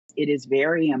it is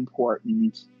very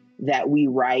important that we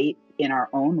write in our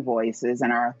own voices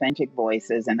and our authentic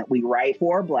voices, and that we write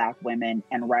for Black women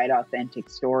and write authentic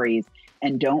stories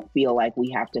and don't feel like we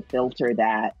have to filter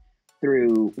that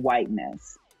through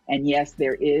whiteness. And yes,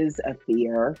 there is a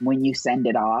fear when you send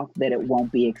it off that it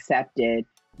won't be accepted.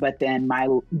 But then my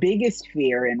biggest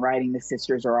fear in writing The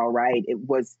Sisters Are All Right, it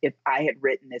was if I had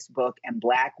written this book and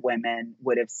Black women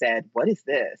would have said, what is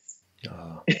this?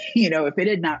 If it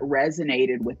had not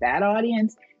resonated with that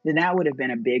audience, then that would have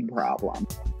been a big problem.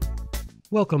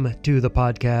 Welcome to the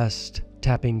podcast,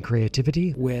 Tapping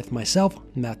Creativity, with myself,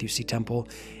 Matthew C. Temple.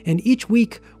 And each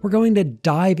week, we're going to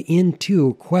dive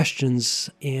into questions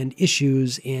and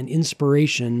issues and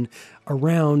inspiration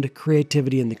around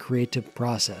creativity and the creative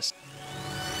process.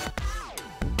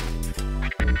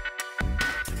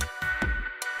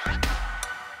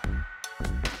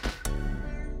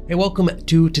 Hey, welcome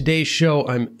to today's show.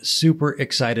 I'm super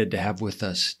excited to have with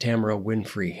us Tamara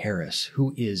Winfrey Harris,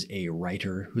 who is a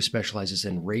writer who specializes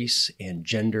in race and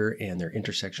gender and their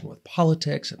intersection with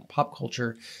politics and pop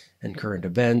culture and current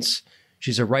events.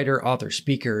 She's a writer, author,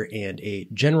 speaker, and a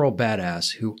general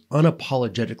badass who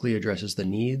unapologetically addresses the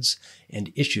needs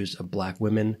and issues of Black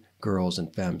women, girls,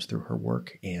 and femmes through her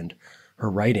work and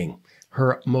her writing.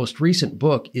 Her most recent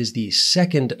book is the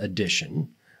second edition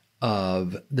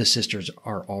of The Sisters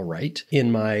Are All Right.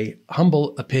 In my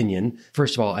humble opinion,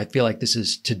 first of all, I feel like this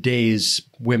is today's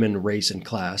women, race, and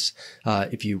class.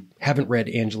 If you haven't read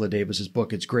Angela Davis's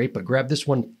book, it's great, but grab this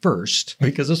one first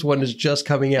because this one is just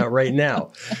coming out right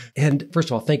now. And first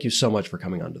of all, thank you so much for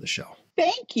coming onto the show.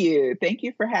 Thank you. Thank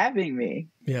you for having me.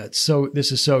 Yeah,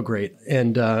 this is so great.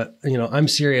 And, I'm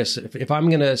serious. If I'm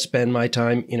going to spend my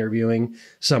time interviewing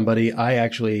somebody, I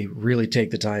actually really take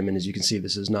the time. And as you can see,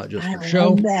 this is not just for show.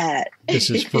 Love that.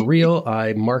 This is for real.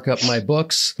 I mark up my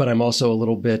books, but I'm also a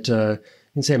little bit, you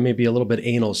can say maybe a little bit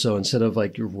anal. So instead of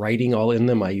like writing all in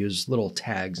them, I use little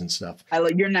tags and stuff.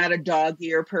 You're not a dog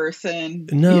ear person.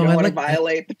 No, you don't want to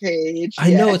violate the page.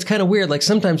 I know it's kind of weird. Like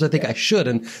sometimes I think I should.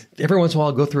 And every once in a while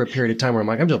I'll go through a period of time where I'm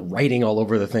like, I'm just writing all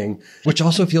over the thing, which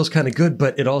also feels kind of good.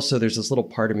 But it also, there's this little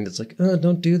part of me that's like, oh,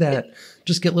 don't do that.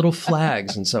 Just get little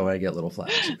flags. And so I get little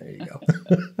flags. And there you go.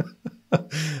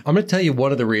 I'm going to tell you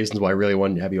one of the reasons why I really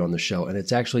wanted to have you on the show, and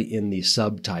it's actually in the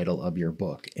subtitle of your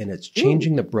book, and it's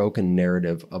Changing the Broken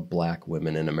Narrative of Black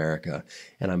Women in America.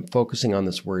 And I'm focusing on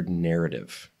this word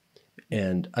narrative.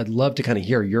 And I'd love to kind of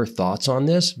hear your thoughts on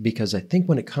this, because I think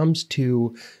when it comes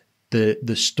to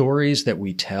the stories that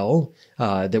we tell,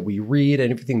 that we read,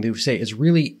 and everything that we say it's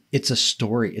a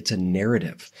story, it's a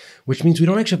narrative, which means we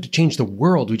don't actually have to change the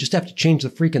world. We just have to change the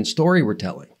freaking story we're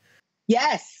telling.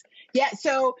 Yes. Yeah.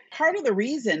 So part of the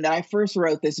reason that I first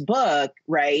wrote this book,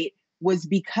 right, was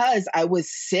because I was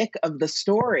sick of the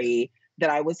story that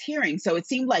I was hearing. So it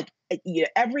seemed like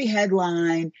every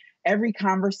headline, every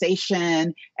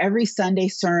conversation, every Sunday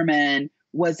sermon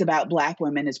was about Black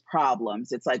women as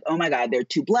problems. It's like, oh my God, they're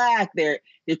too Black, they're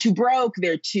too broke,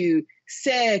 they're too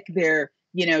sick, they're,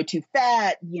 too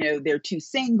fat, they're too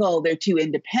single, they're too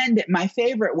independent. My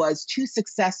favorite was too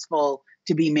successful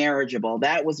to be marriageable.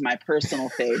 That was my personal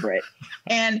favorite.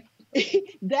 And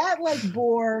that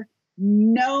bore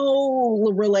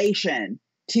no relation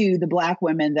to the Black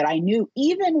women that I knew,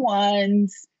 even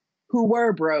ones who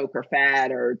were broke or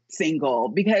fat or single,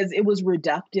 because it was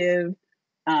reductive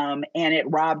and it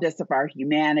robbed us of our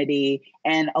humanity.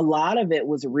 And a lot of it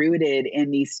was rooted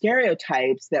in these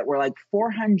stereotypes that were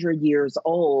 400 years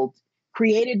old,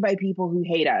 created by people who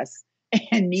hate us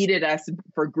and needed us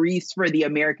for grease for the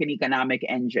American economic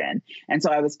engine. And so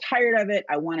I was tired of it.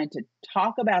 I wanted to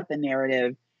talk about the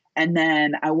narrative. And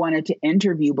then I wanted to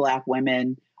interview Black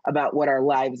women about what our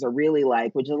lives are really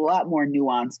like, which is a lot more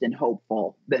nuanced and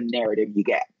hopeful than narrative you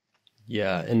get.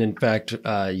 Yeah. And in fact,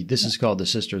 this is called The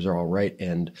Sisters Are All Right.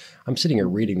 And I'm sitting here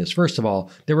reading this. First of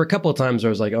all, there were a couple of times where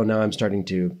I was like, oh, now I'm starting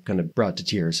to kind of brought to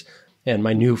tears. And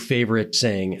my new favorite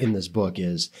saying in this book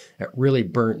is, it really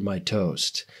burnt my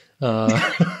toast.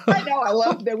 I know. I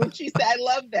love that. When she said, I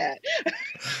love that.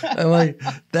 I'm like,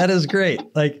 that is great.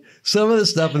 Some of the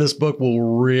stuff in this book will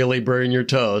really burn your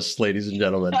toast, ladies and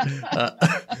gentlemen.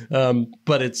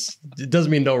 But it doesn't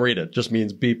mean don't read it. It just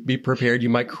means be prepared. You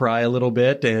might cry a little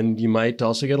bit, and you might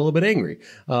also get a little bit angry.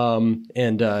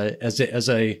 As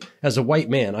a white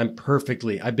man, and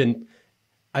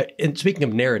speaking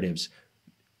of narratives,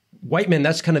 white men,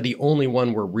 that's kind of the only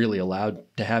one we're really allowed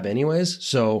to have anyways.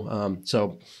 So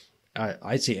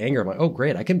I see anger. I'm like, oh,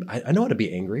 great. I know how to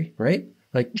be angry, right?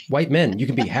 Like white men, you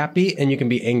can be happy and you can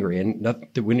be angry, and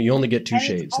when you only get two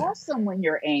shades. It's awesome when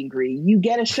you're angry. You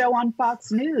get a show on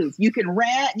Fox News. You can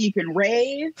rant, you can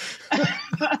rave.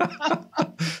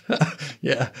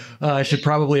 Yeah, I should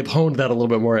probably have honed that a little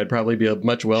bit more. I'd probably be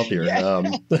much wealthier. Yeah.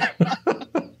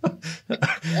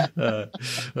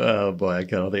 Oh boy, I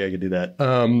don't think I could do that.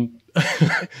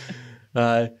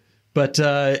 But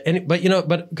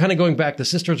kind of going back, the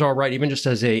Sisters All Right, even just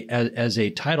as a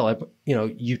title,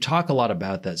 you talk a lot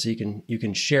about that, so you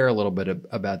can share a little bit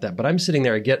about that. But I'm sitting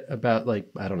there, I get about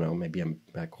I don't know, maybe I'm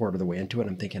a quarter of the way into it,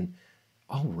 and I'm thinking,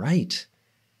 all right,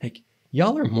 like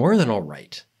y'all are more than all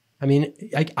right. I mean,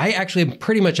 I actually am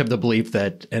pretty much of the belief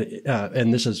that,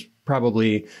 and this is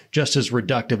probably just as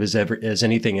reductive as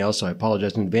anything else, so I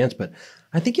apologize in advance, but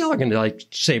I think y'all are going to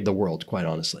save the world, quite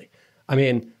honestly. I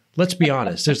mean, let's be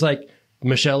honest. There's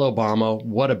Michelle Obama,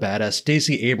 what a badass.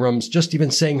 Stacey Abrams, just even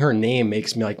saying her name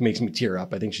makes me tear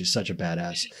up. I think she's such a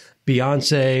badass.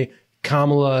 Beyonce,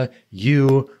 Kamala,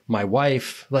 you, my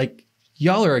wife,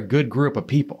 y'all are a good group of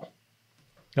people.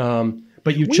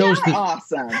 But you chose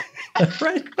awesome.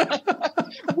 Right?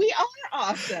 We are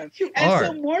awesome.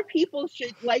 So more people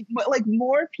should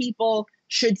more people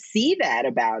should see that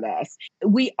about us.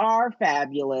 We are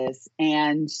fabulous.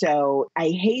 And so I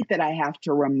hate that I have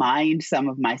to remind some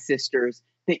of my sisters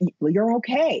that you're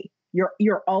okay.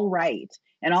 You're all right.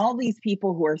 And all these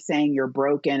people who are saying you're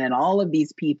broken, and all of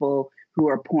these people who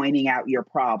are pointing out your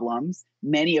problems,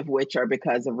 many of which are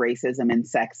because of racism and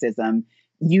sexism,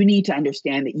 you need to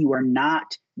understand that you are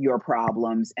not your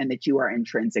problems and that you are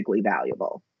intrinsically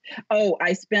valuable. Oh,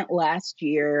 I spent last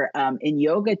year in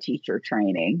yoga teacher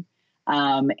training.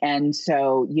 And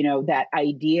so, that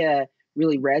idea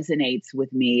really resonates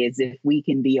with me, is if we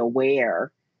can be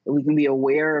aware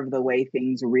of the way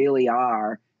things really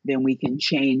are, then we can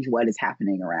change what is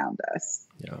happening around us.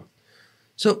 Yeah.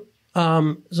 So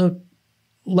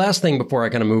last thing before I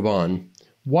kind of move on,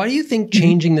 why do you think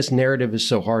changing this narrative is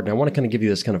so hard? And I want to kind of give you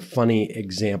this kind of funny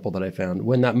example that I found.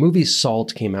 When that movie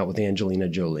Salt came out with Angelina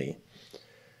Jolie,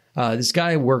 this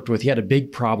guy I worked with, he had a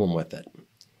big problem with it.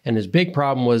 And his big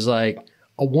problem was a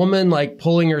woman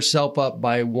pulling herself up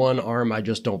by one arm, I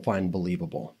just don't find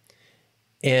believable.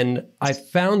 And I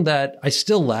found that I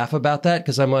still laugh about that,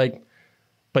 because I'm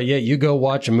but yeah, you go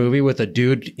watch a movie with a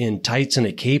dude in tights and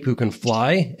a cape who can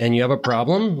fly and you have a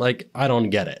problem? I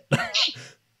don't get it.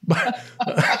 But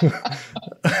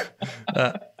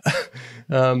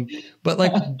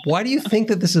why do you think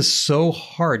that this is so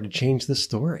hard to change the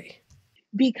story?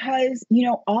 Because,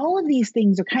 all of these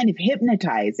things are kind of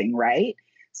hypnotizing, right?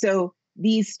 So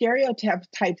these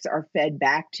stereotypes are fed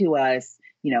back to us,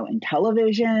 in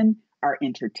television, our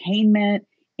entertainment,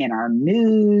 in our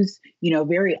news,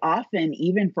 very often,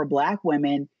 even for Black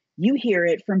women, you hear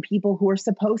it from people who are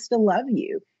supposed to love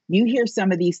you. You hear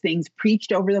some of these things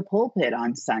preached over the pulpit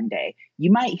on Sunday.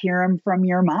 You might hear them from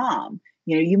your mom.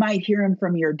 You might hear them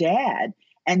from your dad.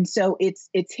 And so it's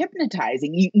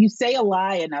hypnotizing. You say a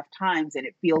lie enough times and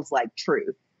it feels like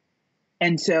truth.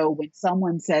 And so when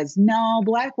someone says, no,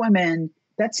 Black women,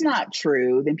 that's not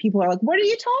true, then people are like, what are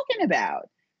you talking about?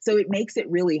 So it makes it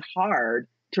really hard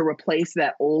to replace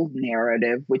that old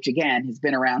narrative, which again has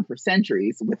been around for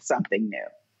centuries, with something new.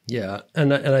 Yeah.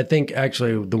 And I think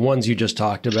actually the ones you just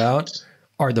talked about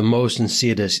are the most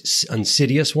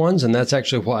insidious ones. And that's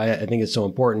actually why I think it's so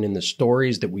important in the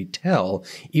stories that we tell,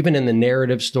 even in the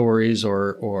narrative stories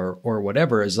or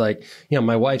whatever, is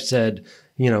my wife said,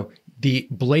 the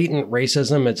blatant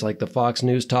racism, it's like the Fox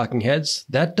News talking heads,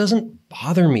 that doesn't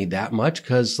bother me that much,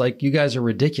 because you guys are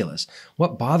ridiculous.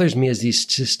 What bothers me is these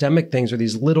systemic things, or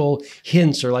these little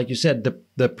hints, or like you said,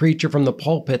 the preacher from the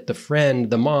pulpit, the friend,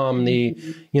 the mom,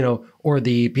 or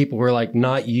the people who are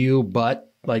not you,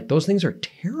 but those things are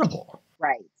terrible.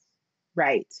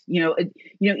 Right.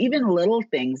 Even little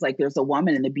things, there's a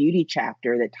woman in the beauty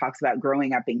chapter that talks about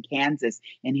growing up in Kansas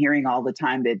and hearing all the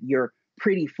time that you're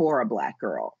pretty for a Black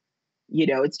girl.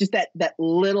 It's just that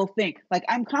little thing.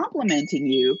 I'm complimenting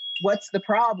you. What's the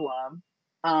problem?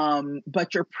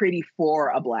 But you're pretty for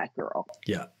a Black girl.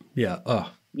 Yeah. Yeah.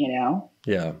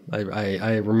 Yeah.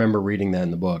 I remember reading that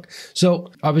in the book.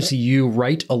 So obviously you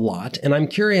write a lot, and I'm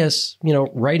curious,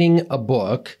 writing a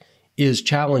book is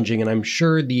challenging. And I'm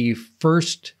sure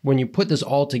when you put this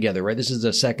all together, right, this is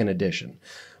the second edition,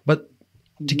 but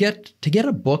to get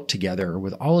a book together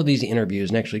with all of these interviews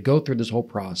and actually go through this whole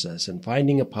process and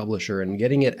finding a publisher and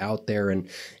getting it out there and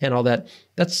all that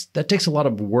takes a lot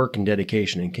of work and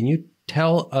dedication. And can you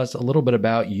tell us a little bit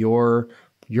about your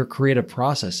creative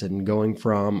process and going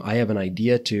from I have an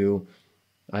idea to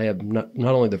I have not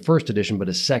only the first edition, but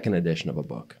a second edition of a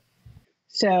book?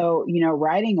 So,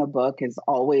 writing a book has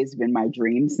always been my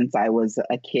dream since I was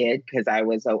a kid, because I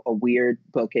was a weird,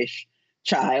 bookish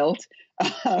child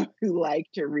who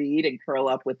liked to read and curl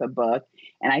up with a book.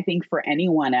 And I think for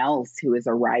anyone else who is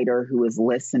a writer who is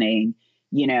listening,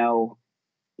 you know,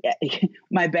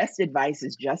 my best advice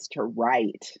is just to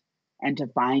write and to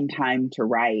find time to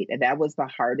write. And that was the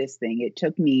hardest thing. It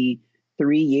took me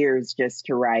 3 years just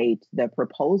to write the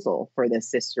proposal for The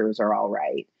Sisters Are All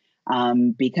Right,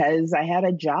 because I had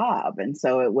a job. And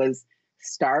so it was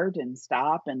start and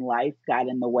stop, and life got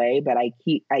in the way. But I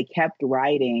kept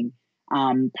writing,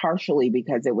 partially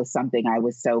because it was something I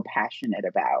was so passionate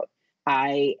about.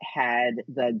 I had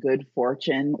the good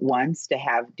fortune once to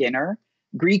have dinner,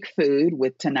 Greek food,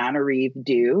 with Tananarive.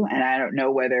 And I don't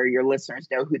know whether your listeners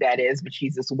know who that is, but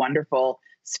she's this wonderful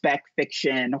spec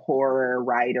fiction horror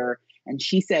writer. And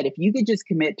she said, if you could just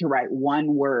commit to write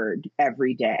one word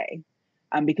every day,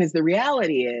 because the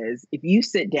reality is, if you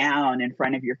sit down in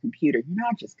front of your computer, you're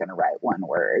not just going to write one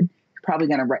word. You're probably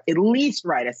going to at least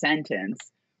write a sentence.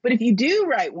 But if you do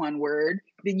write one word,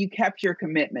 then you kept your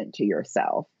commitment to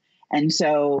yourself. And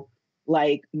so,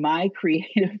 like, my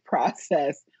creative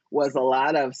process was a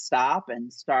lot of stop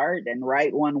and start and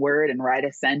write one word and write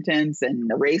a sentence and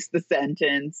erase the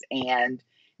sentence. And,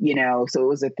 so it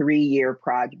was a 3-year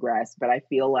progress. But I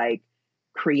feel like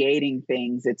creating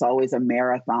things, it's always a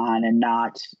marathon and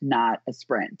not a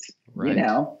sprint, right.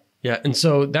 Yeah. And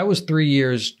so that was 3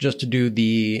 years just to do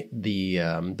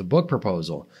the book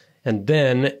proposal. And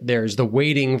then there's the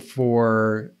waiting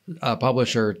for a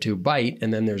publisher to bite,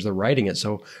 and then there's the writing it.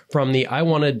 So from the I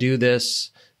want to do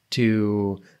this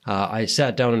to I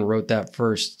sat down and wrote that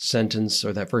first sentence,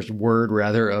 or that first word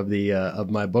rather, of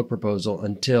my book proposal,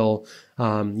 until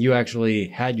you actually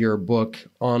had your book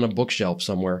on a bookshelf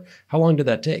somewhere. How long did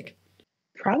that take?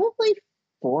 Probably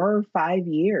 4 or 5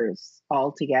 years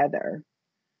altogether.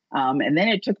 And then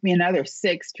it took me another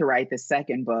 6 to write the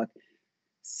second book.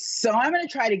 So I'm going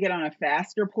to try to get on a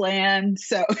faster plan.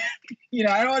 So,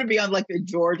 I don't want to be on like the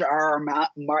George R.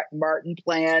 Martin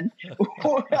plan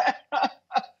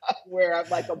where I'm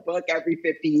like a book every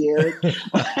 50 years.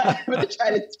 I'm going to try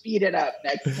to speed it up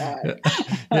next time.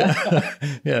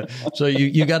 Yeah. So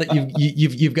you've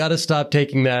got to stop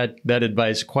taking that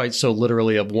advice quite so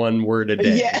literally of one word a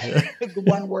day. Yeah, the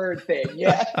one word thing.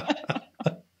 Yeah.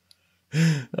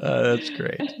 That's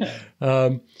great.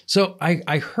 So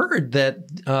I heard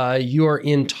that you are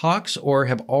in talks or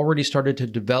have already started to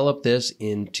develop this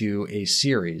into a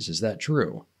series. Is that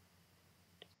true?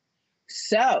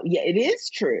 So, yeah, it is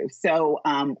true. So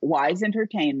Wise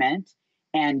Entertainment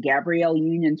and Gabrielle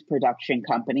Union's production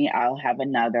company, I'll Have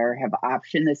Another, have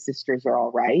optioned The Sisters Are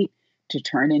All Right to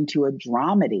turn into a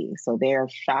dramedy. So they're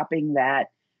shopping that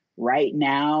right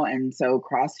now. And so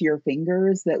cross your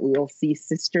fingers that we will see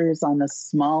sisters on the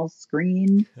small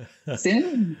screen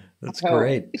soon. That's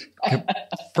great.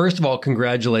 First of all,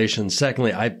 congratulations.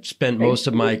 Secondly, I've spent most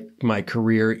of my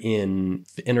career in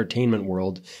the entertainment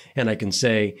world, and I can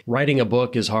say writing a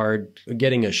book is hard.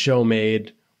 Getting a show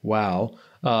made, wow.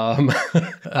 But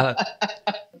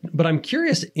I'm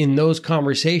curious, in those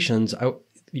conversations,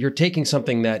 you're taking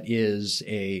something that is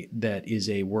a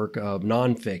work of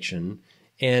nonfiction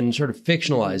and sort of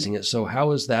fictionalizing it. So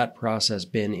how has that process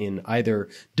been in either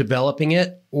developing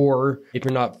it, or if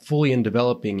you're not fully in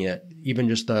developing it, even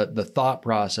just the thought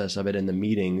process of it in the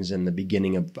meetings and the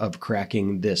beginning of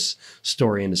cracking this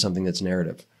story into something that's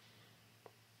narrative?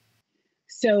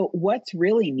 So what's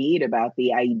really neat about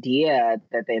the idea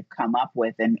that they've come up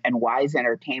with, and Wise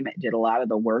Entertainment did a lot of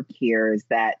the work here, is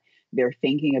that they're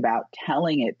thinking about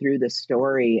telling it through the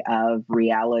story of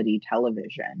reality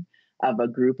television, of a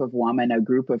group of women, a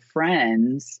group of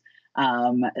friends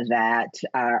that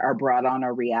are brought on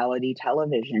a reality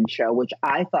television show, which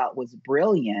I thought was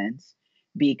brilliant,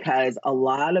 because a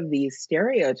lot of these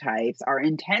stereotypes are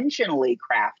intentionally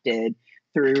crafted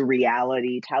through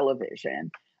reality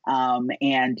television.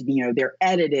 And, they're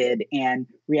edited, and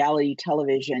reality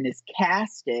television is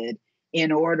casted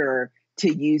in order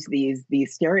to use these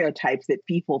stereotypes that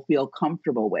people feel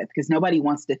comfortable with, because nobody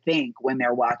wants to think when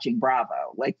they're watching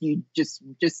Bravo, like, you just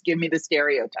give me the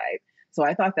stereotype. So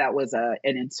I thought that was an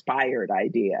inspired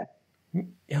idea.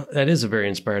 Yeah, that is a very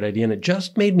inspired idea. And it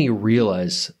just made me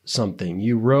realize something.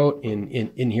 You wrote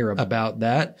in here about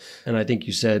that. And I think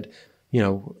you said,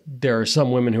 there are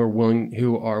some women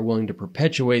who are willing to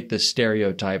perpetuate this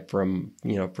stereotype from,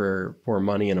 for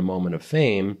money and a moment of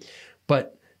fame.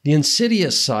 But the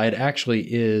insidious side actually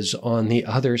is on the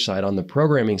other side, on the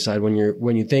programming side, when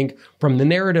you think from the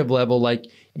narrative level, like,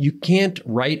 you can't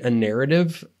write a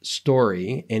narrative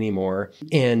story anymore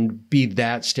and be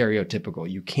that stereotypical.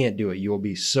 You can't do it. You will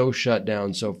be so shut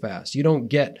down so fast. You don't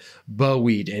get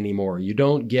Boweed anymore. You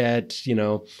don't get,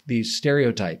 these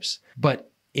stereotypes.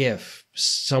 But if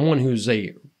someone who's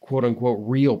a quote unquote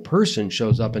real person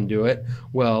shows up and do it,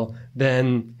 well,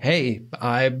 then, hey,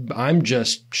 I'm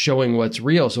just showing what's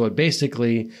real. So it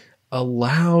basically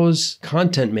allows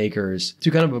content makers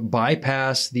to kind of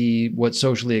bypass what's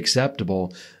socially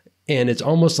acceptable. And it's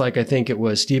almost like, I think it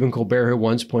was Stephen Colbert who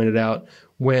once pointed out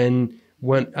when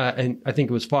and I think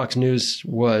it was Fox News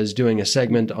was doing a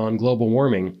segment on global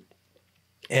warming,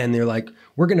 and they're like,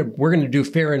 we're gonna do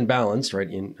fair and balanced, right?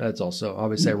 And that's also,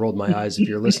 obviously I rolled my eyes if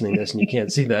you're listening to this and you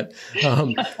can't see that,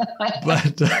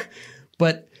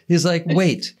 but he's like,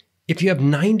 wait. If you have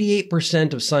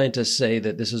 98% of scientists say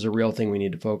that this is a real thing we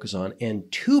need to focus on and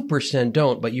 2%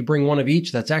 don't, but you bring one of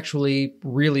each, that's actually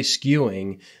really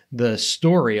skewing the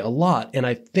story a lot. And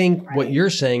I think what you're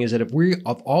saying is that if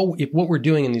what we're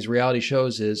doing in these reality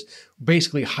shows is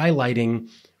basically highlighting,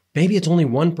 maybe it's only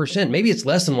 1%, maybe it's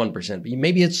less than 1%, but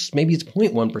maybe it's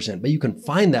 0.1%, but you can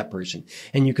find that person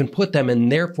and you can put them, and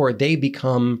therefore they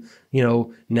become,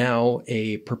 now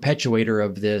a perpetuator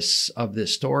of this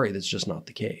story. That's just not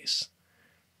the case.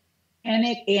 And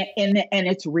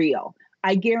it's real.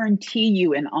 I guarantee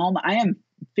you, in all my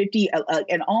 50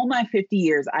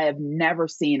 years, I have never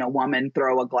seen a woman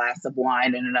throw a glass of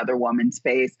wine in another woman's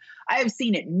face. I have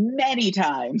seen it many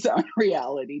times on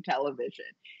reality television.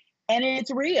 And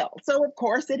it's real. So of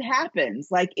course it happens.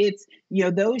 Like it's,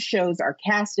 those shows are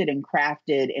casted and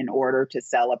crafted in order to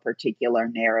sell a particular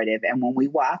narrative. And when we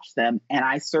watch them, and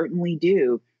I certainly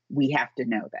do, we have to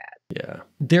know that. Yeah.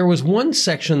 There was one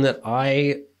section that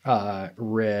I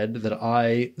read that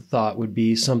I thought would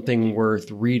be something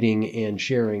worth reading and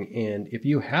sharing. And if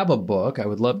you have a book, I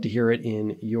would love to hear it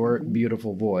in your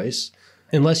beautiful voice.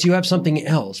 Unless you have something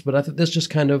else. But I thought this just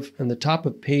kind of, on the top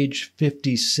of page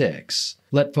 56,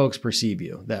 let folks perceive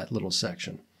you, that little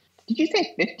section. Did you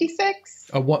say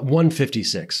 56?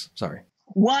 156, sorry.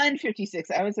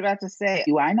 156. I was about to say,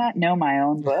 do I not know my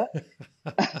own book?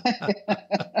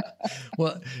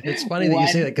 Well, it's funny that you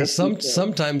say that, because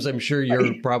sometimes I'm sure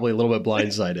you're probably a little bit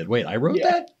blindsided. Wait, I wrote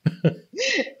that?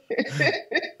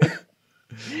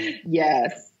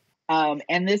 Yes.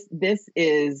 And this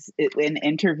is an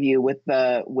interview with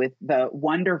the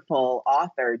wonderful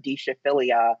author Disha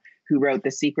Philia, who wrote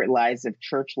The Secret Lives of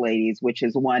Church Ladies, which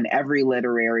has won every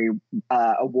literary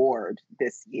award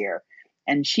this year.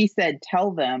 And she said,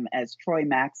 "Tell them, as Troy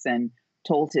Maxon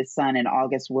told his son in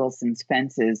August Wilson's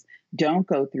Fences, don't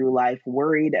go through life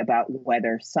worried about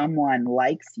whether someone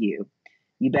likes you.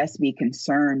 You best be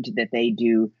concerned that they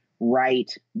do right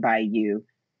by you,"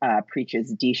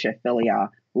 preaches Disha Philia.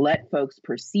 "Let folks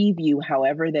perceive you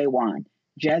however they want.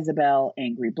 Jezebel,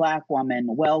 angry black woman,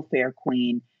 welfare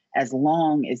queen, as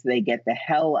long as they get the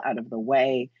hell out of the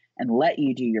way and let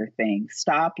you do your thing.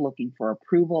 Stop looking for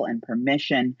approval and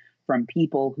permission from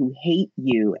people who hate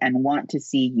you and want to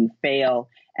see you fail,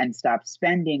 and stop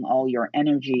spending all your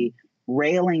energy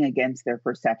railing against their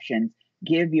perceptions.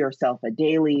 Give yourself a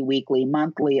daily, weekly,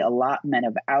 monthly allotment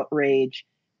of outrage,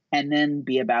 and then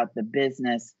be about the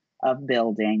business of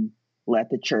building. Let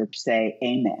the church say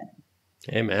amen."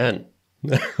 Amen.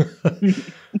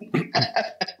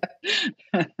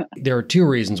 There are two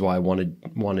reasons why I wanted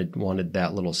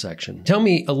that little section. Tell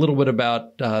me a little bit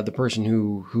about the person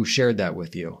who shared that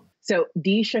with you. So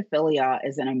Disha Philia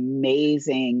is an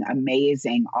amazing,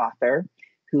 amazing author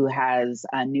who has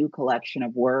a new collection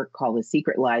of work called The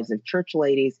Secret Lives of Church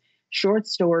Ladies, short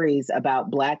stories about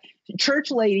Black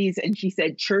church ladies, and she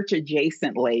said church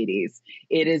adjacent ladies.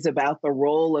 It is about the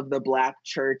role of the Black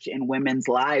church in women's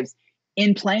lives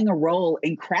in playing a role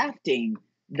in crafting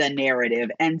the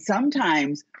narrative and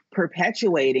sometimes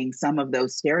perpetuating some of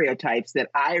those stereotypes that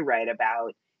I write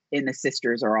about in The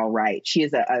Sisters Are All Right. She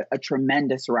is a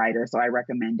tremendous writer, so I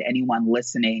recommend anyone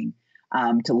listening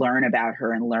to learn about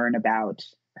her and learn about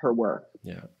her work.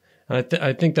 Yeah.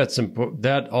 I think that's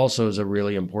that also is a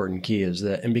really important key, is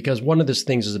that, and because one of these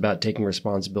things is about taking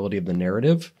responsibility of the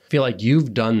narrative. I feel like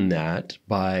you've done that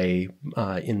by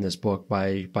in this book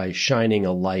by shining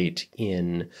a light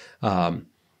in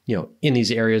in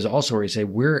these areas also where you say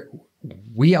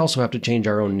we also have to change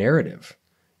our own narrative.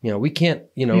 We can't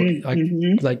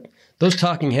like those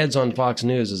talking heads on Fox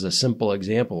News is a simple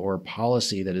example, or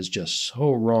policy that is just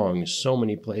so wrong so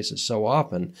many places so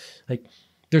often. Like,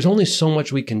 there's only so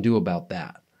much we can do about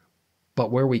that.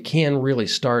 But where we can really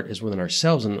start is within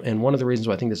ourselves. And one of the reasons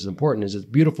why I think this is important is it's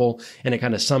beautiful and it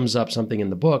kind of sums up something in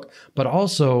the book. But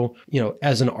also,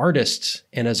 as an artist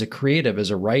and as a creative, as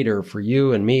a writer for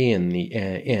you and me and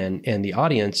the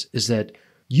audience, is that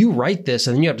you write this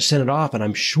and then you have to send it off. And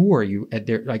I'm sure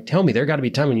tell me, there got to be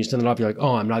a time when you send it off, you're like,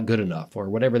 oh, I'm not good enough, or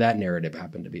whatever that narrative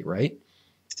happened to be, right?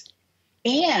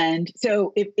 And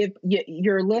so if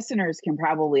your listeners can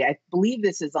probably, I believe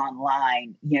this is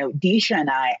online, Disha and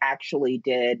I actually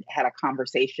had a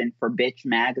conversation for Bitch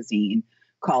magazine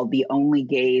called The Only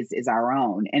Gaze Is Our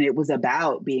Own. And it was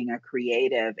about being a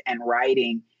creative and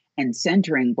writing and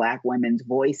centering Black women's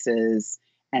voices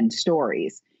and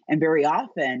stories. And very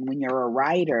often when you're a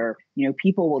writer,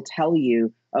 people will tell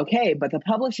you, okay, but the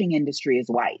publishing industry is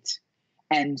white.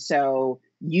 And so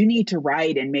you need to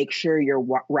write and make sure you're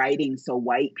writing so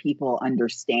white people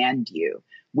understand you,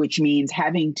 which means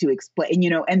having to explain,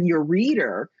 and your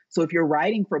reader. So if you're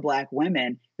writing for Black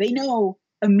women, they know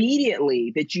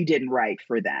immediately that you didn't write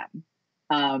for them.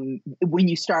 When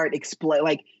you start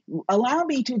allow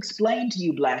me to explain to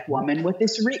you, Black woman, what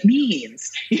this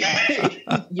means.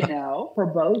 For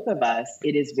both of us,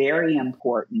 it is very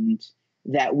important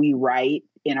that we write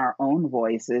in our own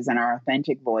voices and our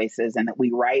authentic voices, and that we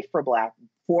write for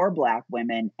Black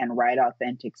women and write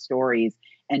authentic stories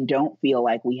and don't feel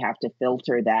like we have to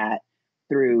filter that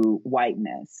through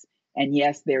whiteness. And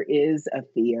yes, there is a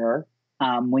fear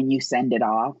when you send it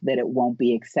off that it won't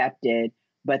be accepted.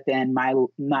 But then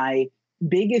my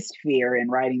biggest fear in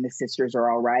writing The Sisters Are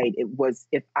All Right, it was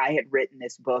if I had written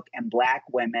this book and Black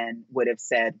women would have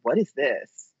said, what is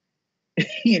this?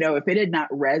 If it had not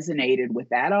resonated with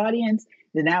that audience,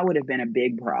 then that would have been a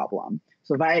big problem.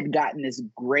 So if I had gotten this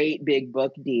great big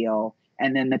book deal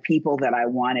and then the people that I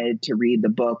wanted to read the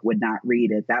book would not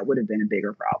read it, that would have been a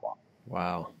bigger problem.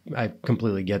 Wow. I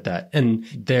completely get that. And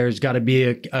there's got to be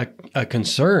a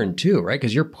concern too, right?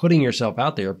 Because you're putting yourself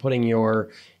out there, putting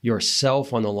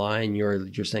yourself on the line. You're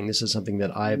saying this is something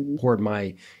that I've poured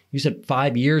you said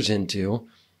 5 years into.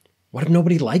 What if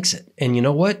nobody likes it? And you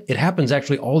know what? It happens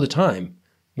actually all the time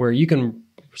where you can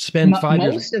spend 5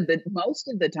 years. Most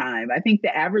of the time, I think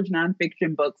the average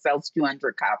nonfiction book sells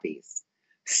 200 copies.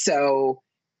 So,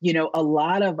 a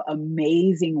lot of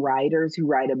amazing writers who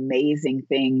write amazing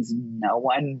things, no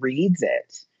one reads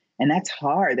it. And that's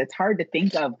hard. That's hard to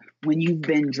think of when you've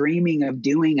been dreaming of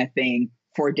doing a thing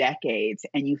for decades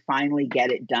and you finally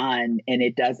get it done and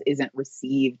it isn't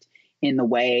received in the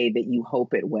way that you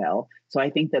hope it will. So I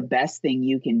think the best thing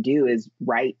you can do is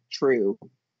write true.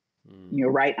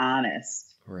 Write honest.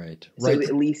 Right. So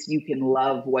at least you can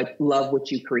love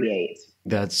what you create.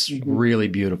 That's really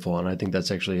beautiful. And I think that's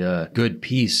actually a good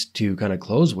piece to kind of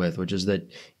close with, which is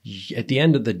that at the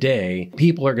end of the day,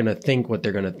 people are going to think what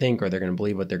they're going to think, or they're going to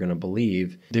believe what they're going to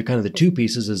believe. The kind of the two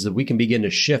pieces is that we can begin to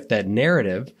shift that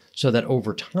narrative so that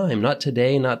over time, not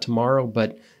today, not tomorrow,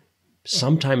 but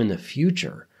sometime in the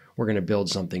future, we're going to build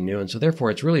something new. And so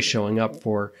therefore, it's really showing up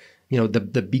for,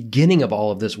 the beginning of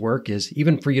all of this work is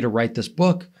even for you to write this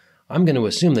book. I'm going to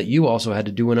assume that you also had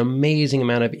to do an amazing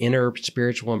amount of inner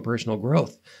spiritual and personal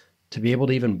growth to be able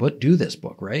to even do this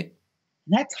book, right?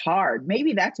 That's hard.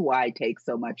 Maybe that's why it takes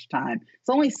so much time. It's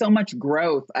only so much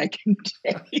growth I can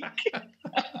take.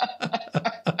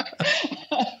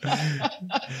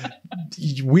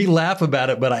 We laugh about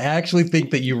it, but I actually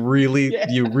think that you really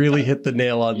hit the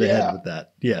nail on the head with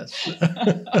that. Yes.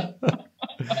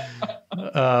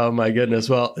 Oh, my goodness.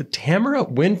 Well, Tamara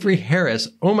Winfrey Harris,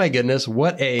 oh, my goodness,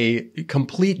 what a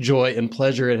complete joy and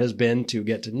pleasure it has been to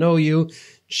get to know you,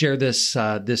 share this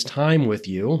time with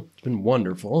you. It's been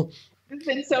wonderful. It's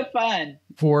been so fun.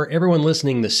 For everyone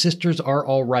listening, The Sisters Are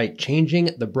All Right, Changing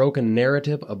the Broken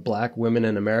Narrative of Black Women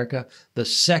in America, the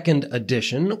second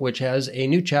edition, which has a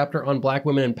new chapter on Black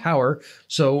women in power.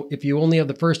 So if you only have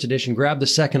the first edition, grab the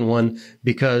second one,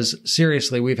 because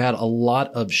seriously, we've had a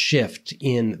lot of shift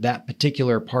in that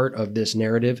particular part of this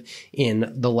narrative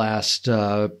in the last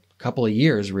couple of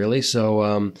years, really.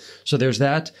 So there's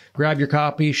that. Grab your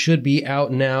copy, should be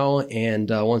out now. And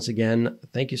once again,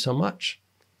 thank you so much.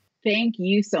 Thank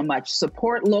you so much.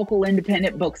 Support local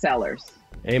independent booksellers.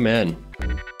 Amen.